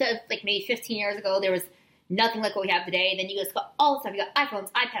 10 years. So like maybe 15 years ago, there was nothing like what we have today. Then you guys got all the stuff. You got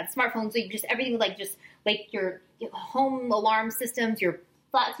iPhones, iPads, smartphones, like just everything like your home alarm systems, your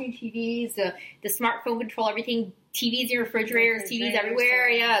flat screen TVs, the smartphone control, everything, TVs in your refrigerators, TVs everywhere.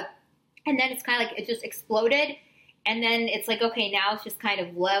 Yeah. And then it's kind of like it just exploded. And then it's like, okay, now it's just kind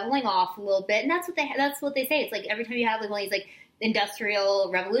of leveling off a little bit. And that's what they say. It's like every time you have like one of these like industrial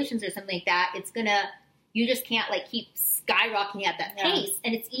revolutions or something like that, you just can't like keep skyrocketing at that pace,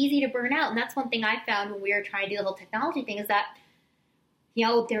 and it's easy to burn out. And that's one thing I found when we were trying to do the whole technology thing is that,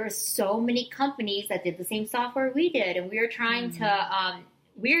 there were so many companies that did the same software we did, and we were trying to,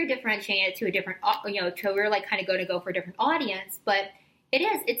 we were differentiating it to a different, we were like kind of going to go for a different audience, but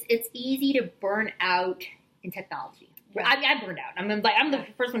it's easy to burn out in technology. Yeah. I burned out. I'm the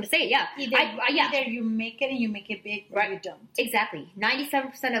first one to say it. Yeah. Either you make it and you make it big, or you don't. Exactly.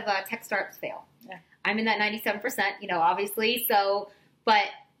 97% of tech startups fail. Yeah. I'm in that 97%. Obviously. So, but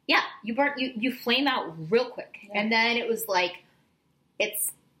yeah, you flame out real quick, and then it was like,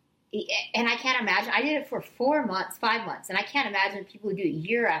 and I can't imagine. I did it for 4 months, 5 months, and I can't imagine people who do it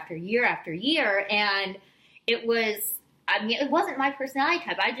year after year after year. And it was. It wasn't my personality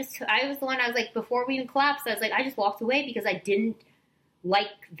type. I was the one, I was like, before we even collapsed, I was like, I just walked away because I didn't like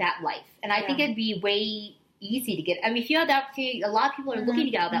that life. And I think it'd be way easy to get, if you had the opportunity, a lot of people are looking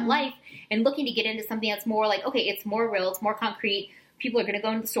to get out of that life and looking to get into something that's more like, okay, it's more real, it's more concrete. People are going to go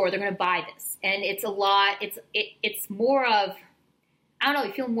into the store, they're going to buy this. And it's a lot, it's more of, I don't know,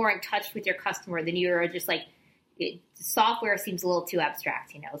 you feel more in touch with your customer than you're just like, software seems a little too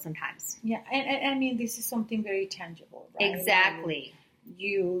abstract, sometimes. Yeah, and this is something very tangible, right? Exactly.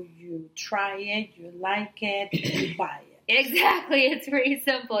 You try it, you like it, you buy it. Exactly. It's pretty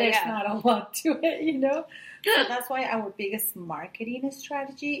simple. There's not a lot to it, So that's why our biggest marketing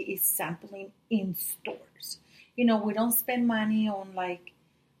strategy is sampling in stores. We don't spend money on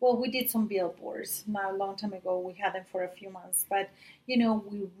we did some billboards not a long time ago. We had them for a few months, but we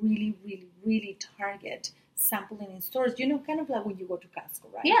really, really, really target sampling in stores, kind of like when you go to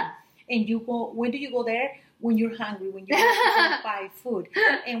Costco, right? Yeah. And you go, when do you go there? When you're hungry, when you want to buy food.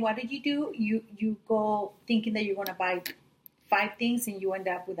 And what do? You go thinking that you're going to buy 5 things, and you end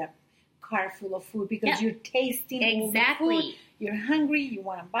up with a car full of food because you're tasting all the food. You're hungry, you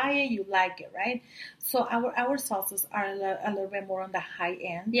want to buy it, you like it, right? So our sauces are a little bit more on the high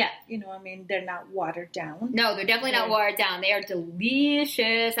end. Yeah. They're not watered down. No, they're definitely not watered down. They are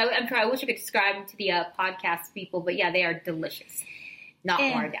delicious. I wish I could describe them to the podcast people, but yeah, they are delicious. Not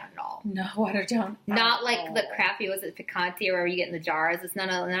watered down at all. Not watered down. Not like the crappy, was it Picante or where you get in the jars? It's none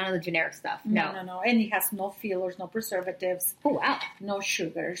of the generic stuff. No. And it has no fillers, no preservatives. Oh, wow. No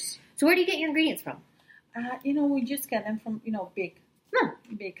sugars. So where do you get your ingredients from? We just get them from,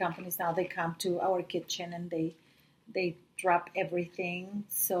 big companies now. They come to our kitchen and they drop everything.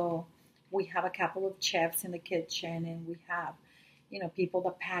 So we have a couple of chefs in the kitchen, and we have, people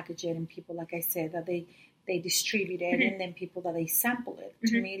that package it, and people, like I said, that they distribute it, and then people that they sample it.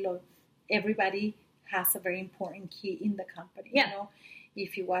 To me, everybody has a very important key in the company. Yeah.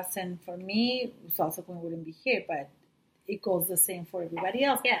 If it wasn't for me, salsa wouldn't be here, but it goes the same for everybody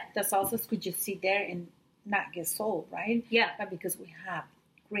else. Yeah. The salsas could just sit there and not get sold, right? Yeah. But because we have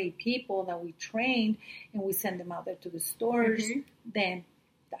great people that we trained and we send them out there to the stores, then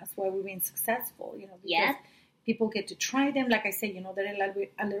that's why we've been successful, because people get to try them. Like I said, they're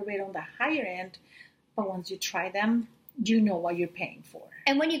a little bit on the higher end, but once you try them, you know what you're paying for.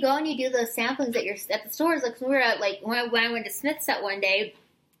 And when you go and you do the samplings at the stores, like we were at, like when I went to Smith's that one day,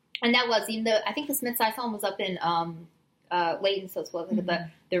 and that was I think the Smith's I saw was up in Layton, so it's like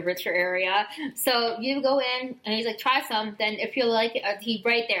the richer area. So you go in and he's like, try some. Then if you like it, he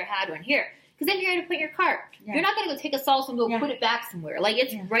right there had one here. Because then you're going to put in your cart. Yeah. You're not going to go take a salsa and go put it back somewhere. Like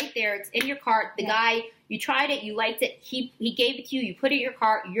it's right there. It's in your cart. The guy, you tried it, you liked it. He gave it to you. You put it in your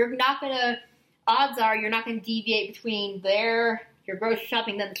cart. You're not going to. Odds are you're not going to deviate between your grocery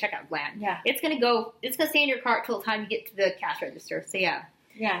shopping, then the checkout land. Yeah. It's going to stay in your cart till the time you get to the cash register. So yeah.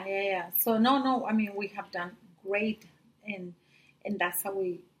 Yeah. So no. We have done great, and that's how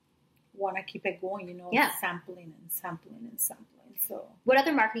we want to keep it going. Sampling and sampling and sampling. So, what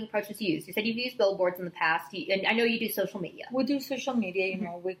other marketing approaches do you use? You said you've used billboards in the past, and I know you do social media. We do social media.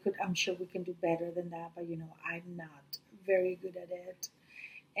 I'm sure we can do better than that, but I'm not very good at it.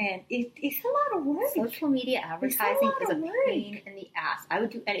 And it's a lot of work. Social media advertising is a pain in the ass. I would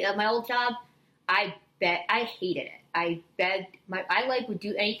do my old job. I hated it. I would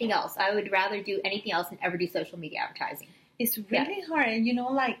do anything else. I would rather do anything else than ever do social media advertising. It's really hard. And,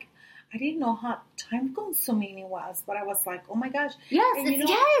 like, I didn't know how time consuming it was, but I was like, oh my gosh. Yes, And,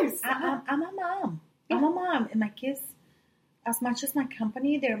 yes. I'm a mom. Yeah. I'm a mom. And my kids, as much as my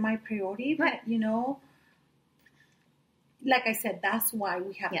company, they're my priority. But, Right. Like I said, that's why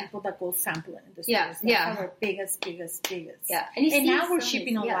we have Yeah. people that go sampling in the stores. Yeah, That's yeah. our biggest. Yeah. And see now we're so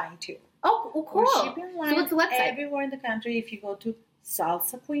shipping many- online too. Oh, well, We're cool. shipping So online what's the website? everywhere in the country. If you go to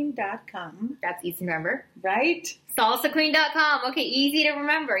salsaqueen.com, That's easy to remember. right? SalsaQueen.com. Okay, easy to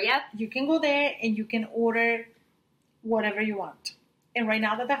remember. Yep. You can go there and you can order whatever you want. And right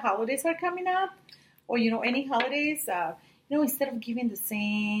now that the holidays are coming up, or any holidays, instead of giving the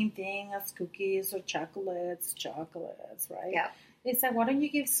same thing as cookies or chocolates, right? Yeah. It's like, why don't you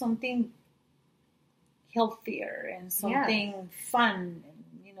give something healthier and something fun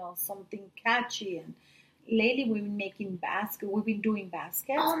and something catchy? And lately we've been making baskets. We've been doing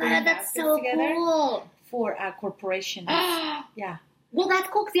baskets. Oh putting man, that's baskets so together cool. for a corporation. Yeah. Well, that's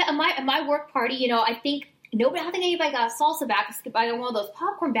cool because at my work party, I think I don't think anybody got a salsa basket. I got one of those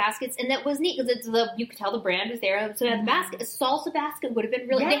popcorn baskets, and that was neat because you could tell the brand was there. So the basket, a salsa basket would have been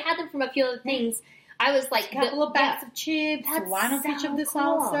really. Yeah. They had them from a few other things. I was like, A couple of bags of chips, That's one of each so of the cool.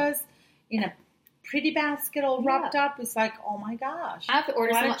 salsas in a pretty basket all wrapped up. It's like, oh my gosh. I have to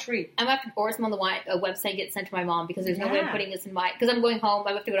order What some. a treat. I'm going to have to order some on the website and get it sent to my mom because there's no way I'm Yeah. putting this in my. Because I'm going home.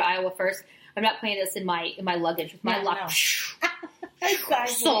 I have to go to Iowa first. I'm not putting this in my luggage with my Yeah, luck. no.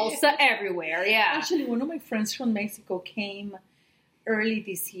 Exactly. Salsa everywhere. Yeah. Actually, one of my friends from Mexico came early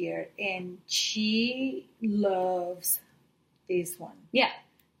this year, and she loves this one. Yeah.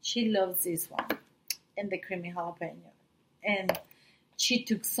 She loves this one, and the creamy jalapeno. And she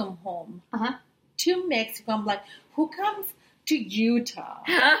took some home to Mexico. I'm like, who comes to Utah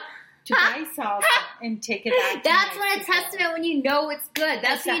to buy salsa and take it back to That's when it's Mexico? testament when you know it's good.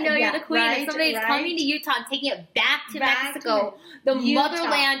 That's when you know you're the queen. Right, if somebody's right. coming to Utah and taking it back to Back Mexico, to the Utah.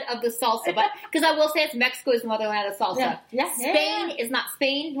 motherland of the salsa. But because I will say it's Mexico is the motherland of salsa. Yeah. Spain is not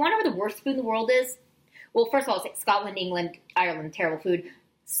Spain. You want to know where the worst food in the world is? Well, first of all, it's Scotland, England, Ireland, terrible food.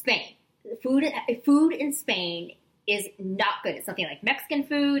 Spain. Food in Spain is not good. It's nothing like Mexican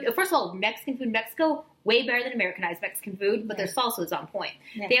food. First of all, Mexican food in Mexico, way better than Americanized Mexican food, but their salsa is on point.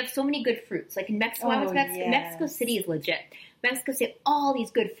 Yeah. They have so many good fruits. Like in Mexico, I was Mexico. yes. Mexico City is legit. Mexico City, all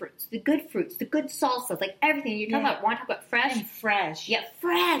these good fruits, the good salsas, like everything. You're talking about, want to talk about fresh? And fresh. Yeah,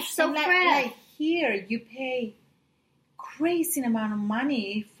 fresh, so And fresh. Like here, you pay crazy amount of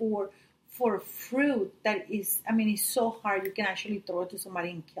money for fruit that is, it's so hard. You can actually throw it to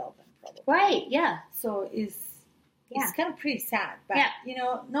somebody and kill them, probably. Right, yeah. So it's Yeah. kind of pretty sad. But,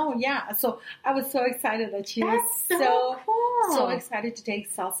 Yeah. So I was so excited that she was That's so cool. so excited to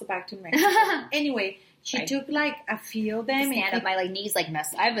take salsa back to Mexico. Anyway, she Right. took like a few of them. Stand up, my knees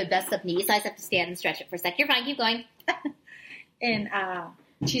mess. I have a messed up knees. I just have to stand and stretch it for a sec. You're fine, keep going. And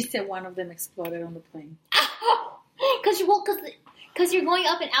she said one of them exploded on the plane. Because you're going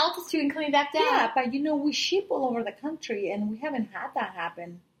up in altitude and coming back down. Yeah, but we ship all over the country, and we haven't had that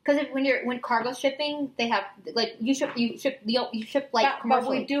happen. Because when cargo shipping, they have you ship But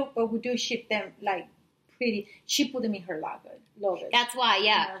commercially. we do ship them like pretty. She put them in her luggage. That's why,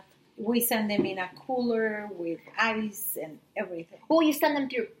 yeah. We send them in a cooler with ice and everything. Well, you send them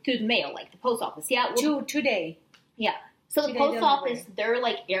through the mail, like the post office. Yeah. Well, Today. Yeah. So the Today post delivery. office, they're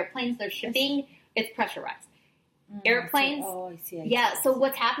like airplanes. They're shipping. It's pressurized. Airplanes. I see. Yeah. So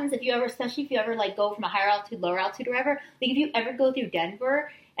what happens especially if you ever go from a higher altitude, lower altitude, or whatever. Like if you ever go through Denver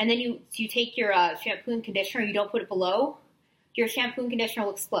and then you take your shampoo and conditioner, you don't put it below, your shampoo and conditioner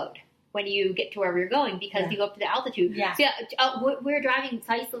will explode when you get to wherever you're going because you go up to the altitude. Yeah. So we were driving.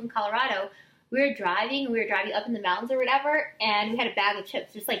 So I used to live in Colorado. We were driving up in the mountains or whatever, and we had a bag of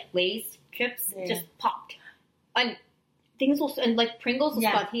chips, just like Lay's chips, just popped. And things will, and like Pringles will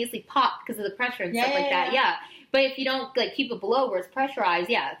spontaneously pop because of the pressure and stuff like that. Yeah. But if you don't keep it below where it's pressurized,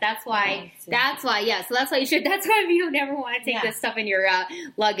 that's why. So that's why you should. That's why you never want to take this stuff in your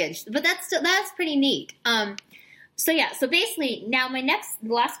luggage. But that's pretty neat. So basically, now the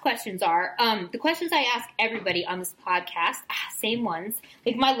last questions are the questions I ask everybody on this podcast. Same ones.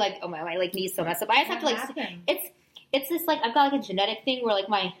 Like my leg. Oh my leg knee's so messed up. I just have to It's this I've got a genetic thing where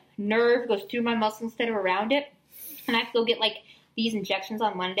my nerve goes through my muscle instead of around it, and I have to go get these injections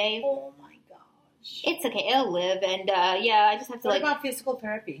on Monday. Oh my gosh. It's okay. It'll live, and I just have to What about physical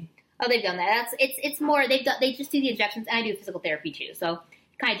therapy? Oh, they've done that. It's more they just do the injections, and I do physical therapy too. So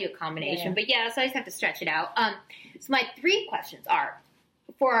kind of do a combination. But so I just have to stretch it out. So my 3 questions are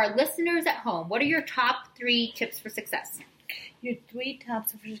for our listeners at home. What are your top 3 tips for success? Your 3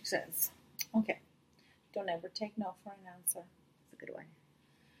 tips for success. Okay. Don't ever take no for an answer. That's a good one.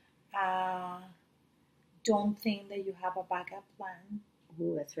 don't think that you have a backup plan.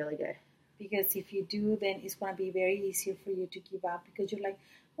 Ooh, that's really good. Because if you do, then it's going to be very easier for you to give up because you're like,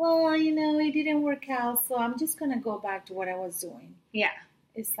 well, it didn't work out, so I'm just going to go back to what I was doing. Yeah.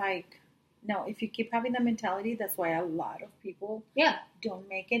 It's like, no, if you keep having that mentality, that's why a lot of people don't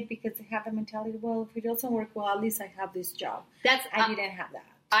make it because they have the mentality, well, if it doesn't work, well, at least I have this job. I didn't have that.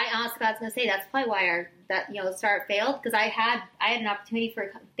 I honestly was going to say that's probably why the start failed because I had an opportunity for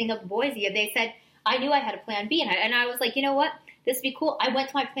a thing up in Boise. They said I knew I had a plan B, and I was like, you know what, this would be cool. I went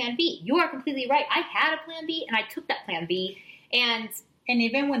to my plan B. You are completely right. I had a plan B, and I took that plan B, and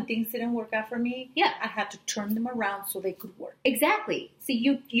even when things didn't work out for me, yeah, I had to turn them around so they could work. Exactly. So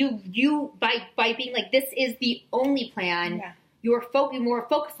you by being like this is the only plan. Yeah. You're more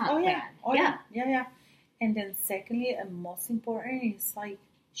focused on the plan. Yeah. And then secondly, and most important is like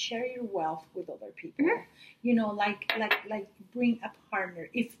share your wealth with other people. Mm-hmm. Like bring a partner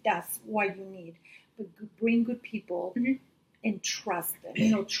if that's what you need. But bring good people mm-hmm. and trust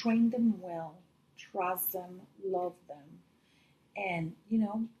them. Train them well, trust them, love them. And,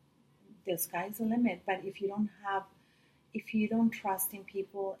 the sky's the limit. But if you don't trust in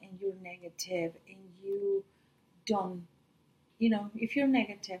people and you're negative and you don't, if you're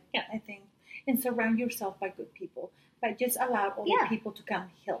negative, I think, and surround yourself by good people. But just allow other people to come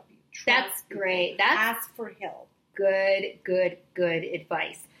help you. That's great. Ask for help. Good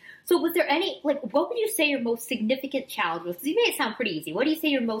advice. So was there any, what would you say your most significant challenge was? Because you made it sound pretty easy. What do you say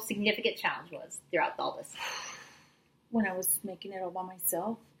your most significant challenge was throughout all this? When I was making it all by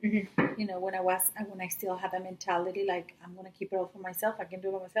myself, mm-hmm. When I still had that mentality, like I'm gonna keep it all for myself, I can do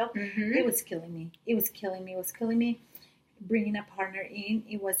it by myself. Mm-hmm. It was killing me. Bringing a partner in,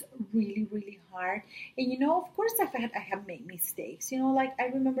 it was really, really hard. And of course, I have made mistakes. I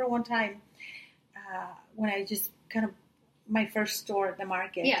remember one time when I just kind of my first store at the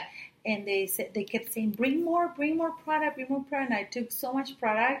market, and they kept saying, bring more product, and I took so much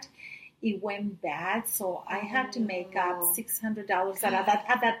product. It went bad, so I had to make up $600.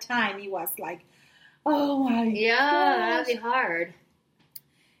 At that time, it was like, oh my god, that'd be hard.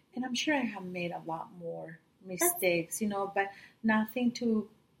 And I'm sure I have made a lot more mistakes, but nothing too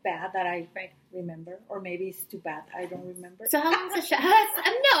bad that I remember, or maybe it's too bad I don't remember. So how long was the shelf? No,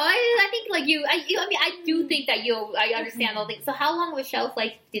 I think like you. I do think that I understand all things. So how long was shelf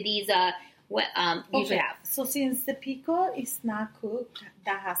life do these usually have? So since the pico is not cooked,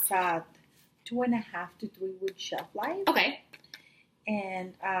 that has a 2.5 to 3 week shelf life. Okay.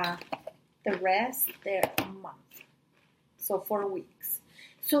 And the rest, they're a month. So 4 weeks.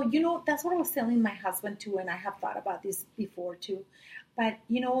 So, that's what I was telling my husband too, and I have thought about this before too. But,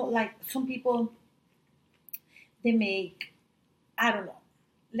 like some people, they make, I don't know,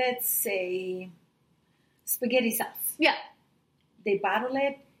 let's say spaghetti sauce. Yeah. They bottle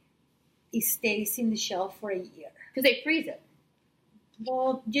it. It stays in the shelf for a year. Because they freeze it.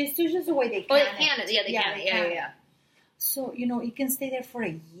 Well, there's just the way they can. Oh, they can it. Yeah, they can it. Yeah. So, it can stay there for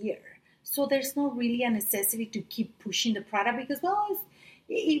a year. So there's not really a necessity to keep pushing the product because,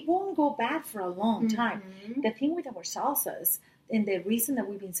 it won't go bad for a long time. Mm-hmm. The thing with our salsas, and the reason that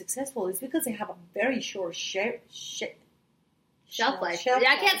we've been successful is because they have a very short shelf life.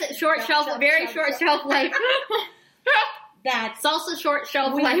 I can't say short shelf life. That salsa short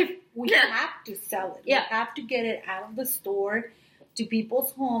shelf life. We have to sell it. Yeah. We have to get it out of the store to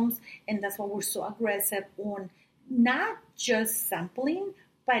people's homes, and that's why we're so aggressive on not just sampling,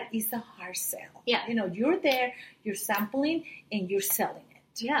 but it's a hard sell. Yeah. You're there, you're sampling, and you're selling it.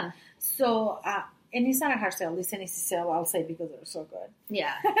 Yeah. So, and it's not a hard sell. It's an easy sell, I'll say, because they're so good.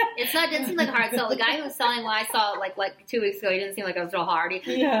 Yeah. It didn't seem like a hard sell. The guy who was selling when I saw it like 2 weeks ago, he didn't seem like it was real hard. He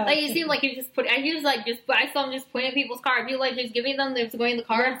seemed like he just I saw him just pointing at people's cards. People just giving them, they was going the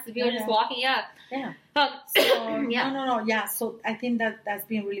cards, people just walking, Yeah. So, No. Yeah. So I think that's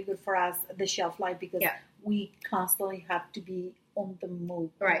been really good for us, the shelf life, because we constantly have to be on the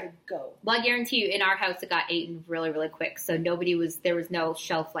move, right? On the go. Well, I guarantee you, in our house, it got eaten really, really quick. So there was no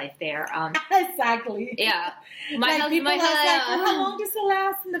shelf life there. Exactly. Yeah. My house, how long does it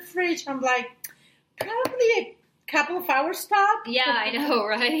last in the fridge? I'm like, probably a couple of hours top. Yeah, I know,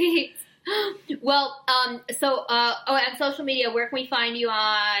 right? Well, so on social media, where can we find you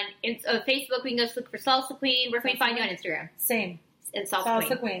on Facebook? We can just look for Salsa Queen. Where can we find you on Instagram? Same. And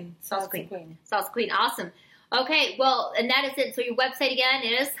Salsa Queen. Salsa Queen. Awesome. Okay, well, and that is it. So your website again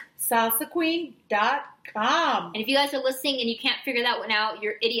is? salsaqueen.com. And if you guys are listening and you can't figure that one out,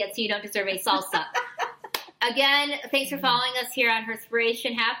 you're idiots. You don't deserve any salsa. Again, thanks for following us here on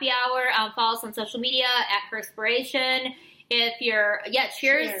Herspiration Happy Hour. Follow us on social media at Herspiration.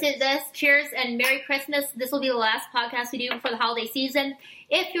 cheers to this. Cheers and Merry Christmas. This will be the last podcast we do before the holiday season.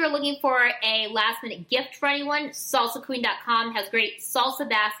 If you're looking for a last-minute gift for anyone, salsaqueen.com has great salsa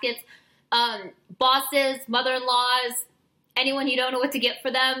baskets. Bosses, mother-in-laws, anyone you don't know what to get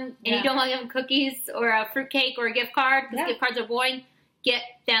for them, and you don't want to give them cookies or a fruitcake or a gift card, because gift cards are boring, get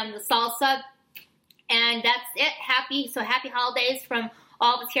them the salsa. And that's it. Happy holidays from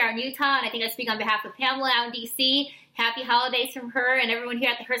all of us here in Utah, and I think I speak on behalf of Pamela out in D.C. Happy holidays from her and everyone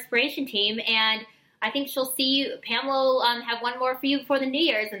here at the Herspiration team, and I think Pamela will have one more for you before the New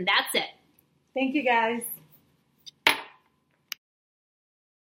Year's, and that's it. Thank you, guys.